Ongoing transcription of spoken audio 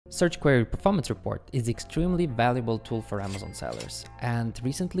Search Query Performance Report is an extremely valuable tool for Amazon sellers, and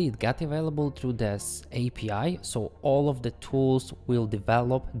recently it got available through this API, so all of the tools will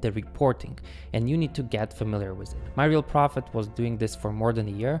develop the reporting and you need to get familiar with it. My Real Profit was doing this for more than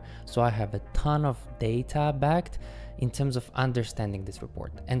a year, so I have a ton of data backed in terms of understanding this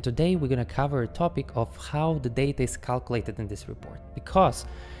report. And today we're going to cover a topic of how the data is calculated in this report. Because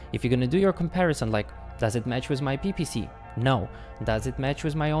if you're going to do your comparison, like, does it match with my PPC? No. Does it match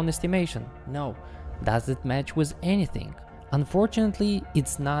with my own estimation? No. Does it match with anything? Unfortunately,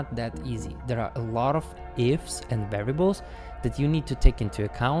 it's not that easy. There are a lot of ifs and variables that you need to take into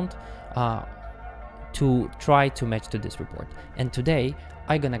account to try to match to this report. And today,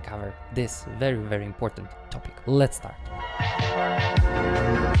 I'm gonna cover this very, very important topic. Let's start.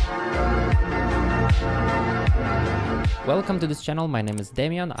 Welcome to this channel. My name is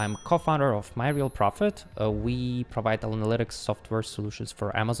Damian. I'm co-founder of My Real Profit. We provide analytics software solutions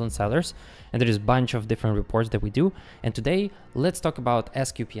for Amazon sellers, and there is a bunch of different reports that we do. And today, let's talk about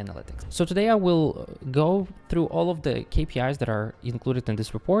SQP analytics. So today I will go through all of the KPIs that are included in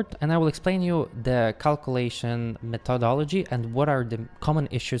this report, and I will explain you the calculation methodology and what are the common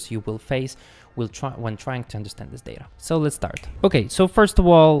issues you will face when trying to understand this data. So let's start. Okay, so first of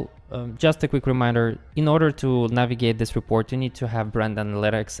all, just a quick reminder, in order to navigate this report, you need to have brand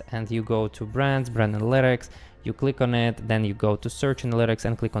analytics, and you go to brands, brand analytics, you click on it, then you go to search analytics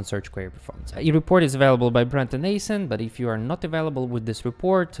and click on search query performance. A report is available by brand and ASIN, but if you are not available with this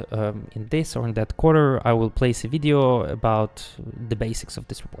report in this or in that quarter, I will place a video about the basics of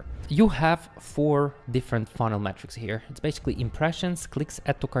this report. You have 4 different funnel metrics here. It's basically impressions, clicks,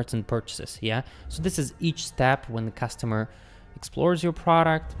 add to carts, and purchases. Yeah. So this is each step when the customer explores your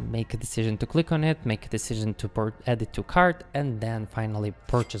product, make a decision to click on it, make a decision to add it to cart, and then finally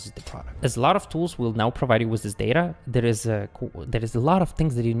purchase the product. As a lot of tools will now provide you with this data, there is a lot of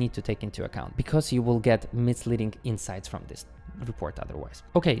things that you need to take into account because you will get misleading insights from this report otherwise.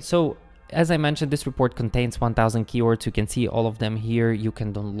 Okay, so as I mentioned, this report contains 1000 keywords. You can see all of them here. You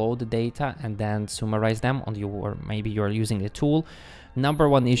can download the data and then summarize them on your, maybe you're using a tool. Number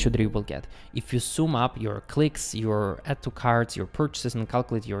one issue that you will get, if you sum up your clicks, your add to carts, your purchases, and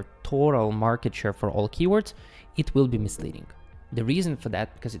calculate your total market share for all keywords, it will be misleading. The reason for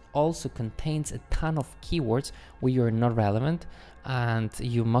that, because it also contains a ton of keywords where you're not relevant and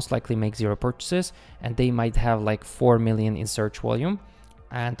you most likely make 0 purchases, and they might have like 4 million in search volume.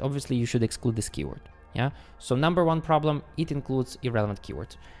 And obviously you should exclude this keyword. Yeah. So number one problem, it includes irrelevant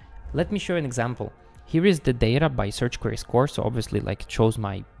keywords. Let me show you an example. Here is the data by search query score. So obviously like it shows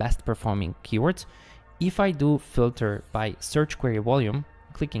my best performing keywords. If I do filter by search query volume,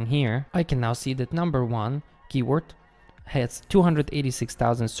 clicking here, I can now see that number one keyword has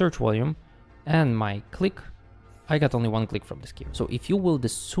 286,000 search volume, and my click, I got only 1 click from this keyword. So if you will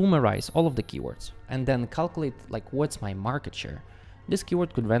summarize all of the keywords and then calculate like what's my market share, this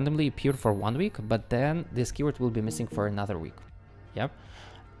keyword could randomly appear for 1 week, but then this keyword will be missing for another week. Yep.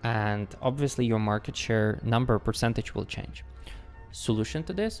 And obviously your market share number percentage will change. Solution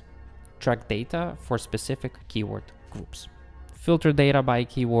to this, track data for specific keyword groups. Filter data by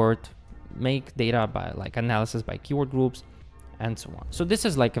keyword, make data by like analysis by keyword groups, and so on. So this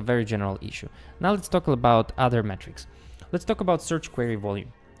is like a very general issue. Now let's talk about other metrics. Let's talk about search query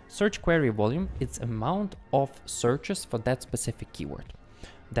volume. Search query volume, it's amount of searches for that specific keyword.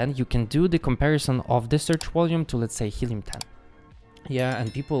 Then you can do the comparison of this search volume to, let's say, helium-10. Yeah,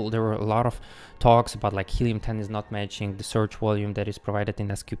 and there were a lot of talks about like helium-10 is not matching the search volume that is provided in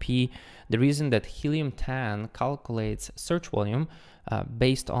SQP. The reason that helium-10 calculates search volume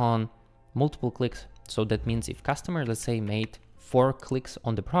based on multiple clicks. So that means if customer, let's say, made 4 clicks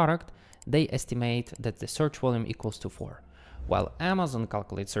on the product, they estimate that the search volume equals to 4. While Amazon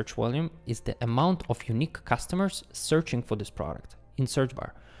calculates search volume is the amount of unique customers searching for this product in search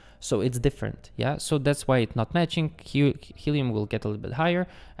bar. So it's different, yeah? So that's why it's not matching. Helium will get a little bit higher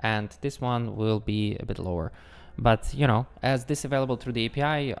and this one will be a bit lower. But, you know, as this is available through the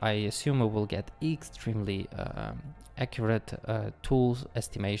API, I assume we will get extremely accurate tools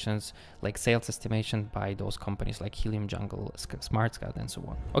estimations, like sales estimation by those companies like Helium Jungle, Smart Scout, and so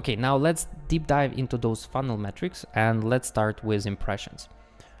on. Okay, now let's deep dive into those funnel metrics and let's start with impressions.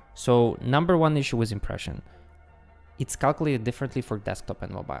 So number one issue with impression, it's calculated differently for desktop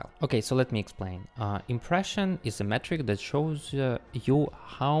and mobile. Okay, so let me explain. Impression is a metric that shows you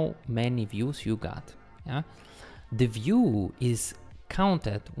how many views you got. Yeah, the view is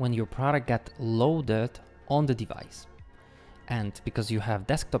counted when your product got loaded on the device. And because you have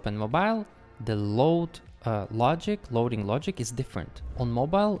desktop and mobile, the loading logic is different. On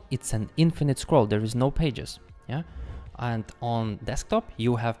mobile, it's an infinite scroll. There is no pages. Yeah. and on desktop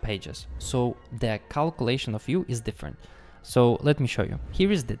you have pages. So the calculation of view is different. So let me show you.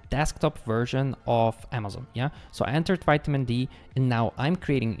 Here is the desktop version of Amazon. Yeah. So I entered vitamin D and now I'm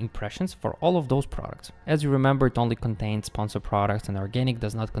creating impressions for all of those products. As you remember, it only contains sponsored products, and organic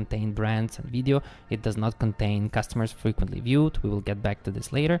does not contain brands and video. It does not contain customers frequently viewed. We will get back to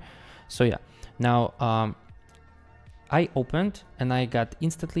this later. So yeah, now I opened and I got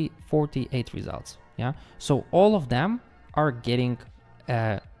instantly 48 results. Yeah. So all of them are getting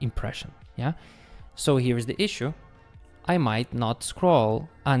impression. Yeah. So here's the issue. I might not scroll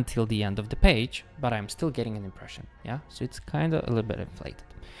until the end of the page, but I'm still getting an impression. Yeah, so it's kind of a little bit inflated.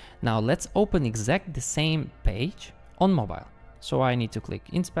 Now let's open exact the same page on mobile. So I need to click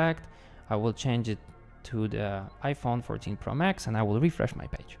inspect. I will change it to the iPhone 14 Pro Max and I will refresh my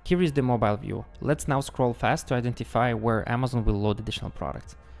page. Here is the mobile view. Let's now scroll fast to identify where Amazon will load additional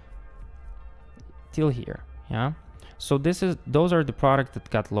products. Till here, yeah. So those are the products that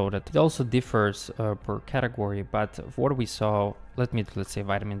got loaded. It also differs per category, but what we saw, let's say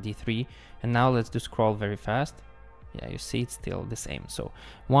vitamin D3, and now let's do scroll very fast. Yeah, you see it's still the same. So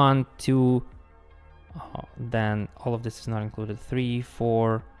 1, 2, then all of this is not included. 3,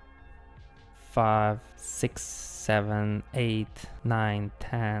 4, 5, 6, 7, 8, 9,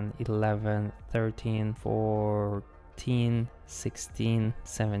 10, 11, 13, 14, 16,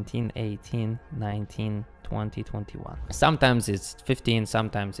 17, 18, 19, 20, 21. Sometimes it's 15,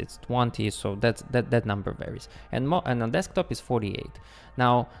 sometimes it's 20, so that number varies. And on desktop is 48.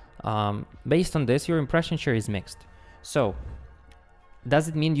 Now, based on this, your impression share is mixed. So, does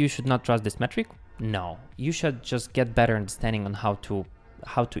it mean you should not trust this metric? No, you should just get better understanding on how to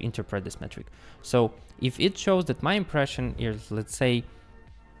interpret this metric. So, if it shows that my impression is, let's say,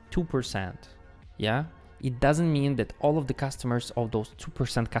 2%, yeah, it doesn't mean that all of the customers of those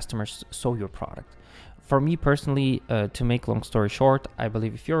 2% customers saw your product. For me personally, to make long story short, I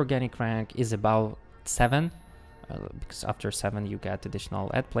believe if your organic rank is about 7, because after 7 you get additional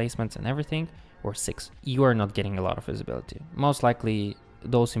ad placements and everything, or 6, you are not getting a lot of visibility. Most likely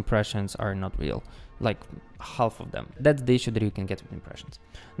those impressions are not real, like half of them. That's the issue that you can get with impressions.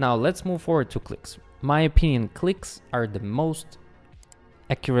 Now let's move forward to clicks. My opinion, clicks are the most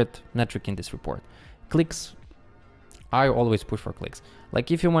accurate metric in this report. Clicks, I always push for clicks.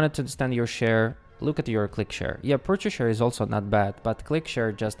 Like if you wanted to understand your share, look at your click share. Yeah, purchase share is also not bad, but click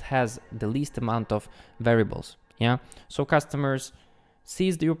share just has the least amount of variables. Yeah, so customers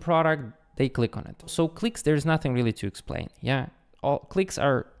sees your product, they click on it. So clicks, there's nothing really to explain. Yeah, all clicks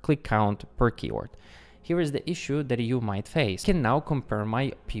are click count per keyword. Here is the issue that you might face. I can now compare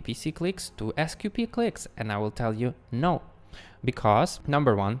my PPC clicks to SQP clicks, and I will tell you no. Because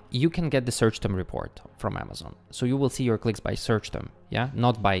number one, you can get the search term report from Amazon. So you will see your clicks by search term, yeah,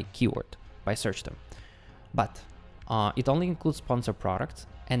 not by keyword, by search term. But it only includes sponsored products,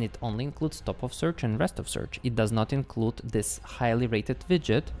 and it only includes top of search and rest of search. It does not include this highly rated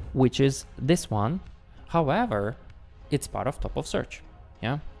widget, which is this one. However, it's part of top of search,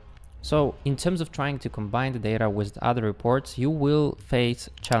 yeah. So in terms of trying to combine the data with other reports, you will face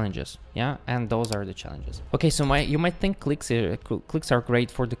challenges, yeah, and those are the challenges. Okay, so you might think clicks are great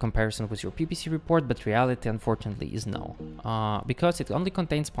for the comparison with your PPC report, but reality unfortunately is no, because it only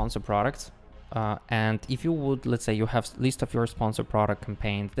contains sponsored products. And if you would, let's say you have list of your sponsored product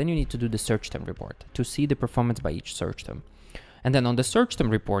campaigns, then you need to do the search term report to see the performance by each search term. And then on the search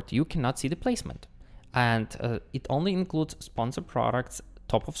term report, you cannot see the placement, and it only includes sponsored products,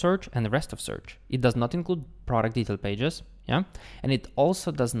 top of search and the rest of search. It does not include product detail pages, yeah, and it also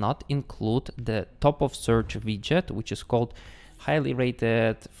does not include the top of search widget, which is called highly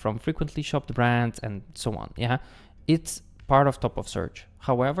rated from frequently shopped brands and so on, yeah. It's part of top of search.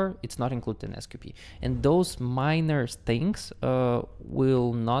 However, it's not included in SQP, and those minor things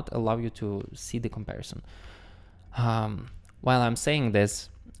will not allow you to see the comparison. While I'm saying this,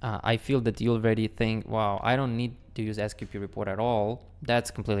 I feel that you already think, wow, I don't need to use SQP report at all.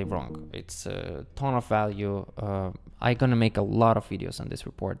 That's completely wrong. It's a ton of value. I'm gonna make a lot of videos on this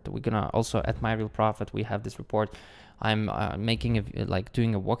report. We're gonna also, at My Real Profit, we have this report. I'm doing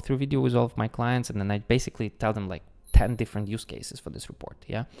a walkthrough video with all of my clients, and then I basically tell them like 10 different use cases for this report,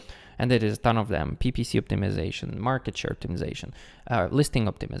 yeah, and there is a ton of them: PPC optimization, market share optimization, listing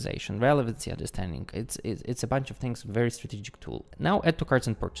optimization, relevancy understanding. It's a bunch of things, very strategic tool. Now add to carts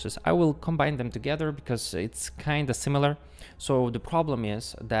and purchases. I will combine them together because it's kind of similar. So the problem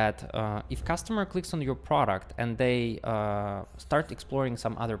is that if customer clicks on your product and they start exploring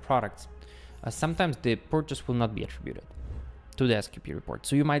some other products, sometimes the purchase will not be attributed to the SQP report.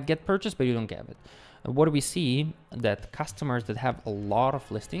 So you might get purchase, but you don't get it. what do we see? That customers that have a lot of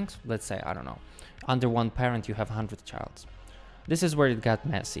listings, let's say, I don't know, under one parent you have 100 childs. This is where it got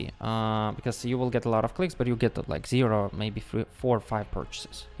messy, because you will get a lot of clicks, but you get like 0, maybe 4 or 5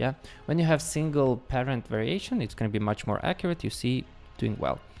 purchases. Yeah, when you have single parent variation, it's going to be much more accurate. You see, doing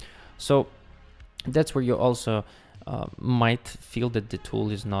well. So that's where you also might feel that the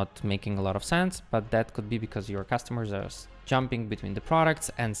tool is not making a lot of sense, but that could be because your customers are jumping between the products,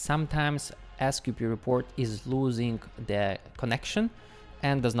 and sometimes SQP report is losing the connection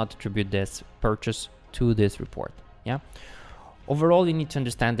and does not attribute this purchase to this report. Yeah. Overall, you need to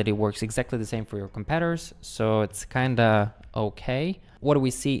understand that it works exactly the same for your competitors, so it's kind of okay. What do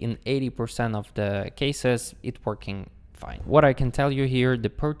we see in 80% of the cases? It's working fine. What I can tell you here, the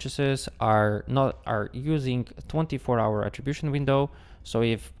purchases are using 24-hour attribution window. So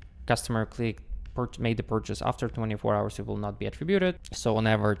if customer made the purchase after 24 hours, it will not be attributed. So on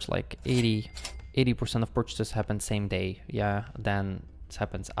average, like 80% of purchases happen same day. Yeah, then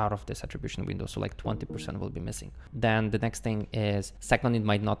happens out of this attribution window, so like 20% will be missing. Then the next thing is, second, it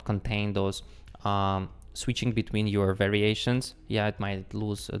might not contain those switching between your variations. Yeah, it might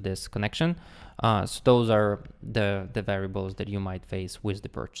lose this connection. So those are the variables that you might face with the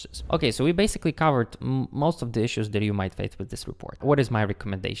purchases. Okay, so we basically covered most of the issues that you might face with this report. What is my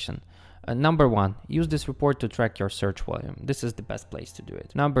recommendation? Number 1, use this report to track your search volume. This is the best place to do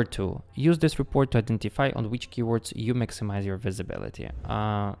it. Number 2, use this report to identify on which keywords you maximize your visibility,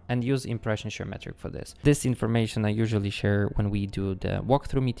 and use impression share metric for this. This information I usually share when we do the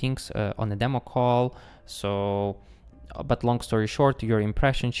walkthrough meetings on a demo call. So, but long story short, your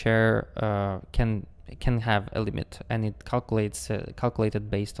impression share can have a limit, and it calculated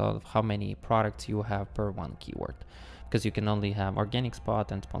based on how many products you have per one keyword, because you can only have organic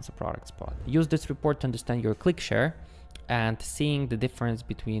spot and sponsor product spot. Use this report to understand your click share and seeing the difference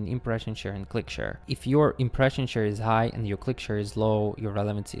between impression share and click share. If your impression share is high and your click share is low, your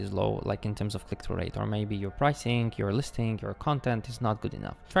relevancy is low, like in terms of click-through rate, or maybe your pricing, your listing, your content is not good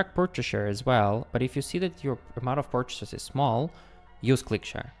enough. Track purchase share as well, but if you see that your amount of purchases is small, use click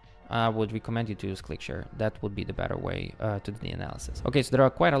share. I would recommend you to use click share. That would be the better way to do the analysis. Okay, so there are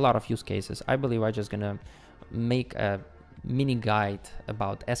quite a lot of use cases. I believe I'm just gonna make a mini guide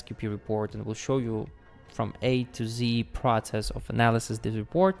about SQP report, and we'll show you from A to Z process of analysis this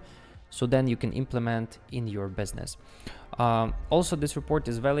report, so then you can implement in your business. Also, this report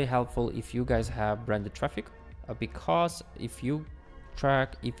is very helpful if you guys have branded traffic, because if you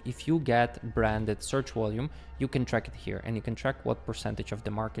get branded search volume, you can track it here, and you can track what percentage of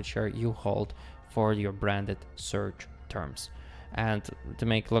the market share you hold for your branded search terms. And to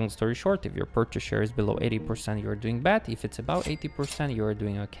make long story short, if your purchase share is below 80%, you're doing bad. If it's about 80%, you're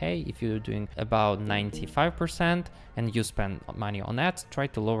doing okay. If you're doing about 95% and you spend money on ads, try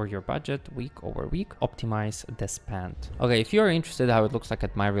to lower your budget week over week, optimize the spend. Okay, if you're interested how it looks like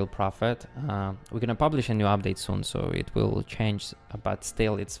at My Real Profit, we're gonna publish a new update soon, so it will change, but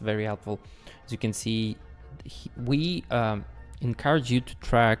still it's very helpful. As you can see, we encourage you to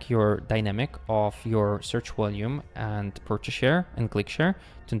track your dynamic of your search volume and purchase share and click share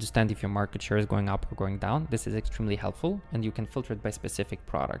to understand if your market share is going up or going down. This is extremely helpful, and you can filter it by specific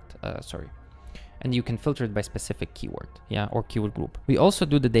product, and you can filter it by specific keyword, yeah, or keyword group. We also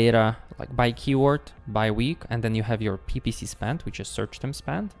do the data like by keyword, by week, and then you have your PPC spend, which is search term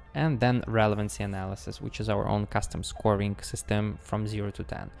spend, and then relevancy analysis, which is our own custom scoring system from 0 to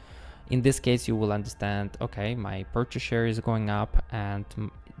 10. In this case, you will understand, okay, my purchase share is going up, and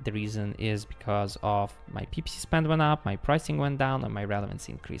the reason is because of my PPC spend went up, my pricing went down, and my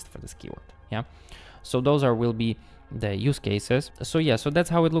relevancy increased for this keyword. Yeah, so those will be the use cases. So yeah, so that's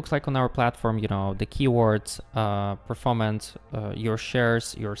how it looks like on our platform. You know, the keywords, performance, your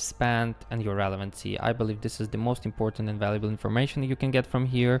shares, your spend, and your relevancy. I believe this is the most important and valuable information you can get from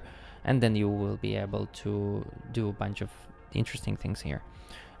here, and then you will be able to do a bunch of interesting things here.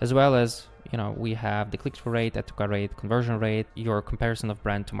 As well as, you know, we have the click-through rate, add-to-cart rate, conversion rate, your comparison of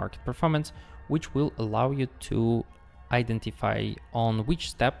brand to market performance, which will allow you to identify on which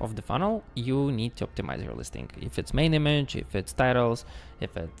step of the funnel you need to optimize your listing. If it's main image, if it's titles,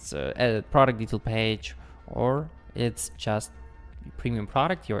 if it's a product detail page, or it's just premium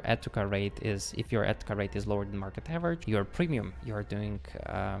product, your add-to-cart rate is, if your add-to-cart rate is lower than market average, you're premium, you're doing,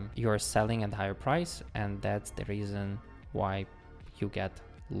 you're selling at higher price, and that's the reason why you get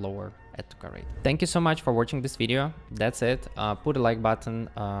lower add-to-cart rate. Thank you so much for watching this video. That's it. Put a like button,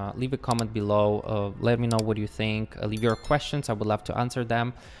 leave a comment below, let me know what you think, leave your questions, I would love to answer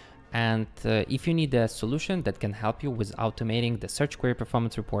them. And if you need a solution that can help you with automating the search query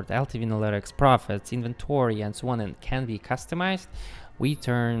performance report, LTV analytics, profits, inventory, and so on, and can be customized, We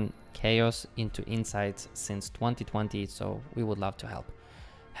turn chaos into insights since 2020, so we would love to help.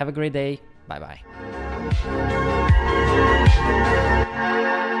 Have a great day. Bye-bye.